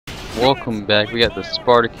Welcome back. We got the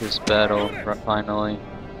Spartacus battle finally.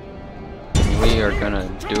 We are gonna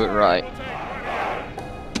do it right.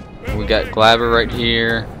 We got glaber right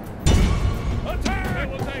here.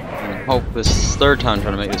 I hope this is the third time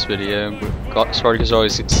trying to make this video, but Spartacus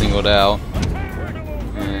always gets singled out,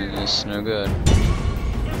 and it's no good.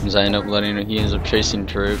 Because I end up he ends up chasing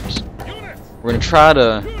troops. We're gonna try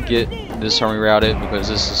to get this army routed because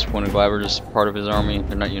this is one of glaber's part of his army.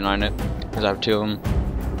 They're not united because I have two of them.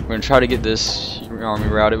 We're gonna try to get this army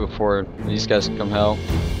routed before these guys can come help.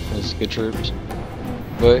 These good troops.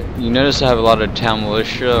 But you notice I have a lot of town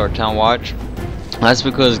militia or town watch. That's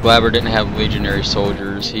because glaber didn't have legionary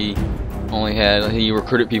soldiers. He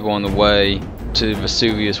recruited people on the way to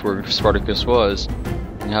Vesuvius where Spartacus was.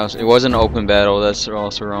 And it wasn't an open battle. That's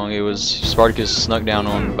also wrong. It was Spartacus snuck down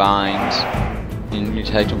on vines and you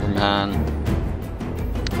attacked him from behind.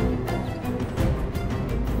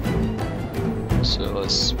 So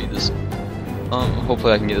let's speed this up.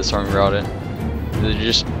 Hopefully I can get this army routed.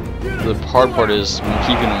 The hard part is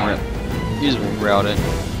keeping them routed.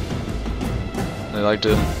 They like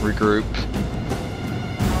to regroup.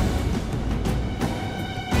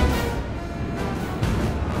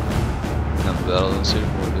 Not the battle, let's see if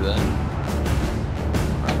we'll do that.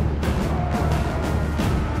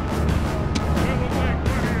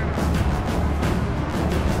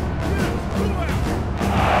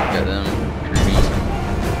 Got them.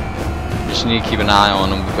 Just need to keep an eye on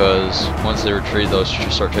them because once they retreat, they'll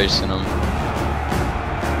start chasing them.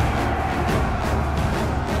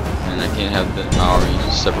 And I can't have the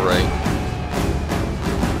army separate.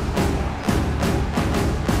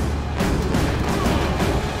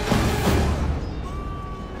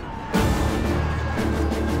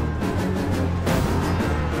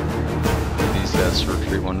 These guys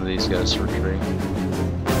retreat. One of these guys retreat.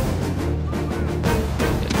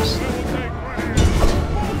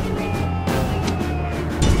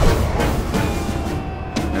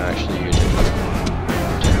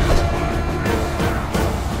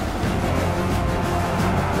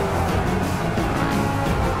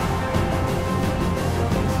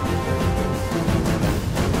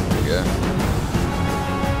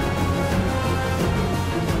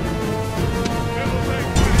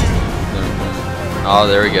 Oh,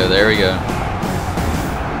 there we go, there we go.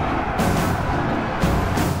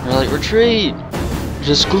 They're like, retreat!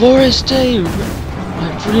 Just glorious day!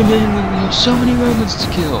 My freedom, we have so many Romans to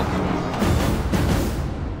kill!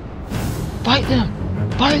 Fight them!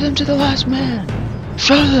 Fight them to the last man!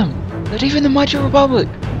 Show them that even the mighty Republic,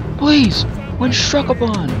 please, when struck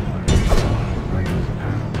upon!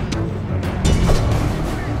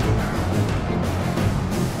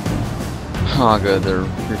 Oh good, they're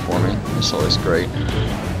reforming. It's always great. I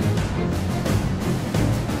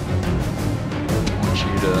want you to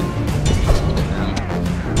hit them.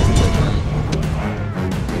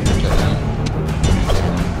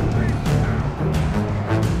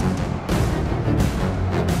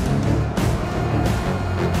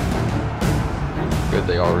 Good,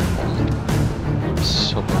 they all reformed.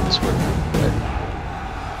 Just hoping this works.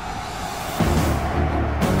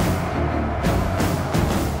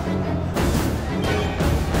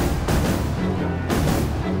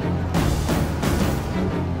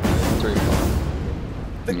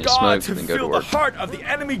 The gods have filled the heart of the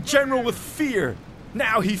enemy general with fear.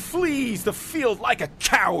 Now he flees the field like a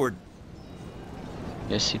coward.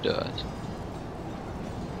 Yes, he does.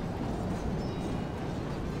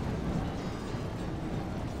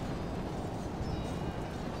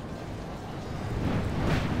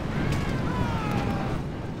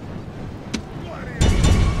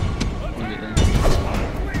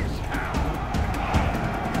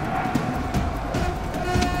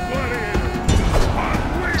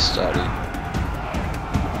 Study.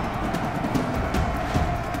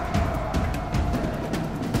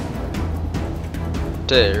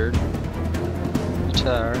 Dared.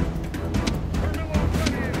 Tired.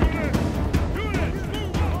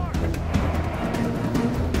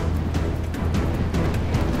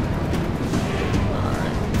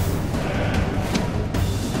 Alright.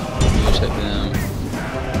 You take them.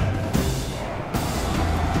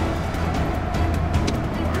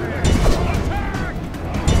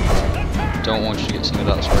 Don't want you to get singled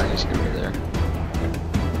out, Spartacus, get over there.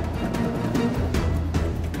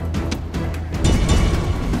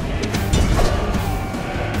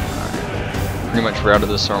 Alright. Pretty much routed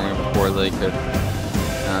this army before they could.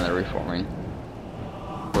 They're reforming.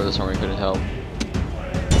 Before this army could help.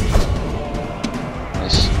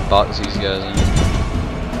 Nice box these guys in.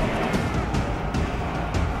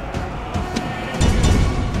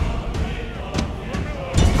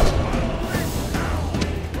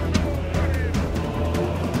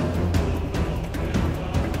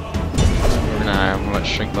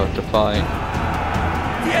 much strength left to fight.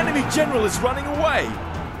 The enemy general is running away.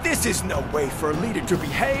 This is no way for a leader to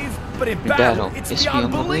behave, but in In battle, it's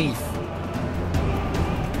beyond belief.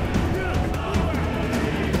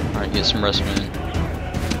 Alright, get some rest, man.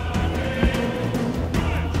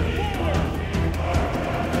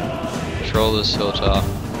 Control this hilltop.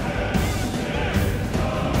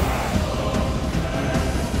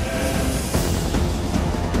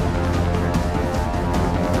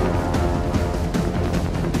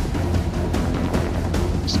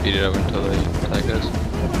 Speed it up until they attack us.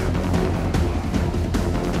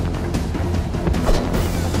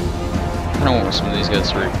 I don't want some of these guys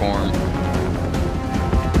to reform.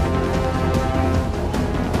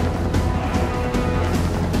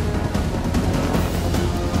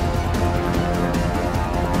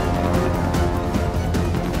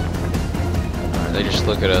 Alright, they just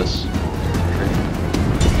look at us.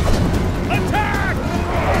 Attack!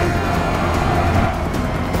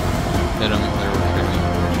 Hit them, they're retreating.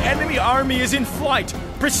 The enemy army is in flight.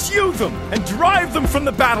 Pursue them and drive them from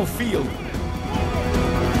the battlefield.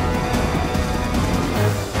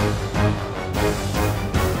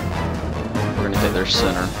 We're gonna hit their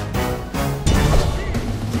center.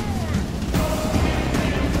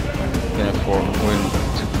 Gonna win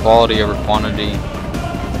quality over quantity.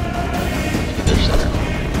 Hit their center.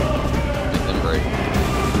 Make them break.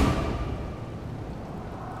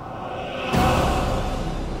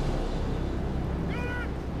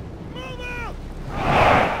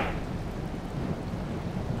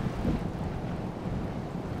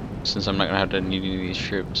 Since I'm not gonna have to need any of these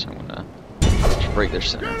troops, I'm gonna just break their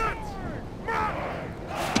center.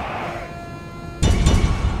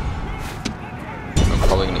 I'm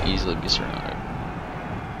probably gonna easily be surrounded.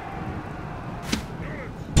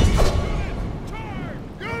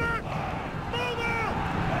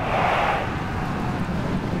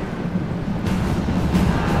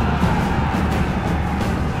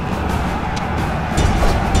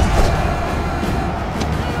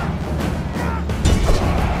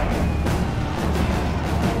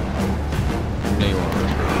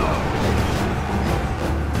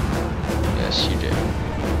 Yes, you do.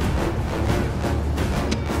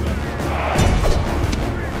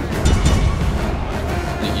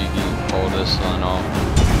 I think you can hold this line off.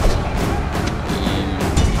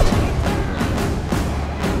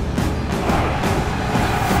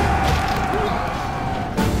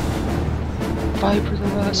 Fight for the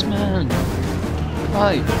last man.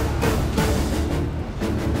 Fight.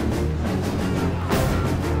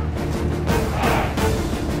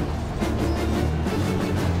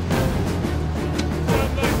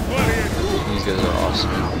 These guys are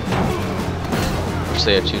awesome. Wish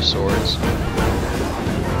they had 2 swords.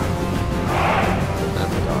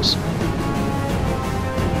 That'd be awesome.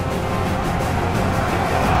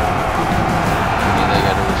 Maybe they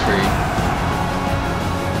gotta retreat.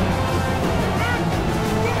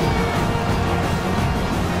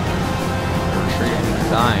 They're retreating,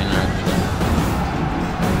 they're dying actually.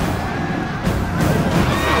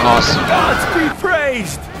 Awesome. Gods be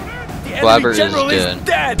praised! The Glaber enemy is general is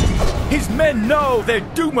dead. dead! His men know their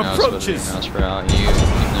doom Now approaches! Now it's for out. You keep them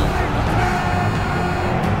from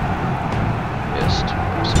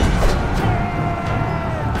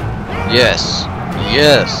Yes.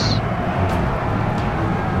 Yes.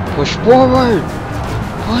 Push forward.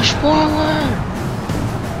 Push forward.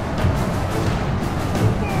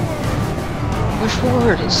 Push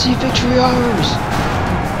forward and see victory ours.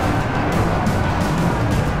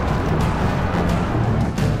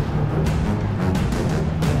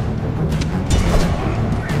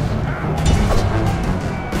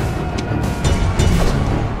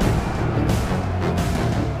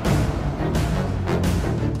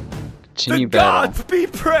 The gods be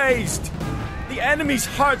praised! The enemy's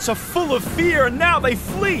hearts are full of fear and now they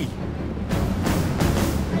flee!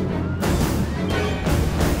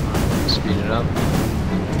 Speed it up.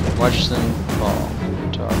 Watch them fall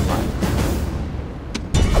to our line.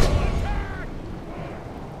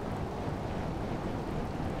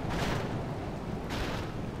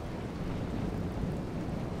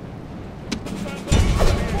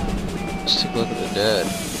 Let's take a look at the dead.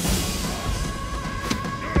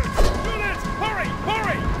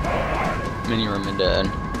 Many of them are dead.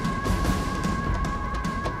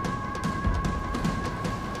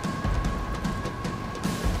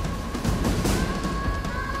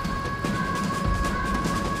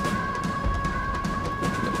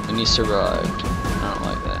 And he survived. I don't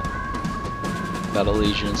like that. Battle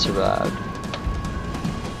Legion survived.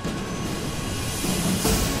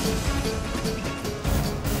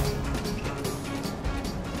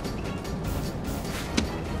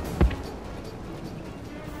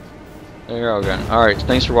 They're all gone. Alright,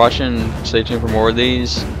 thanks for watching. Stay tuned for more of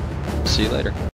these. See you later.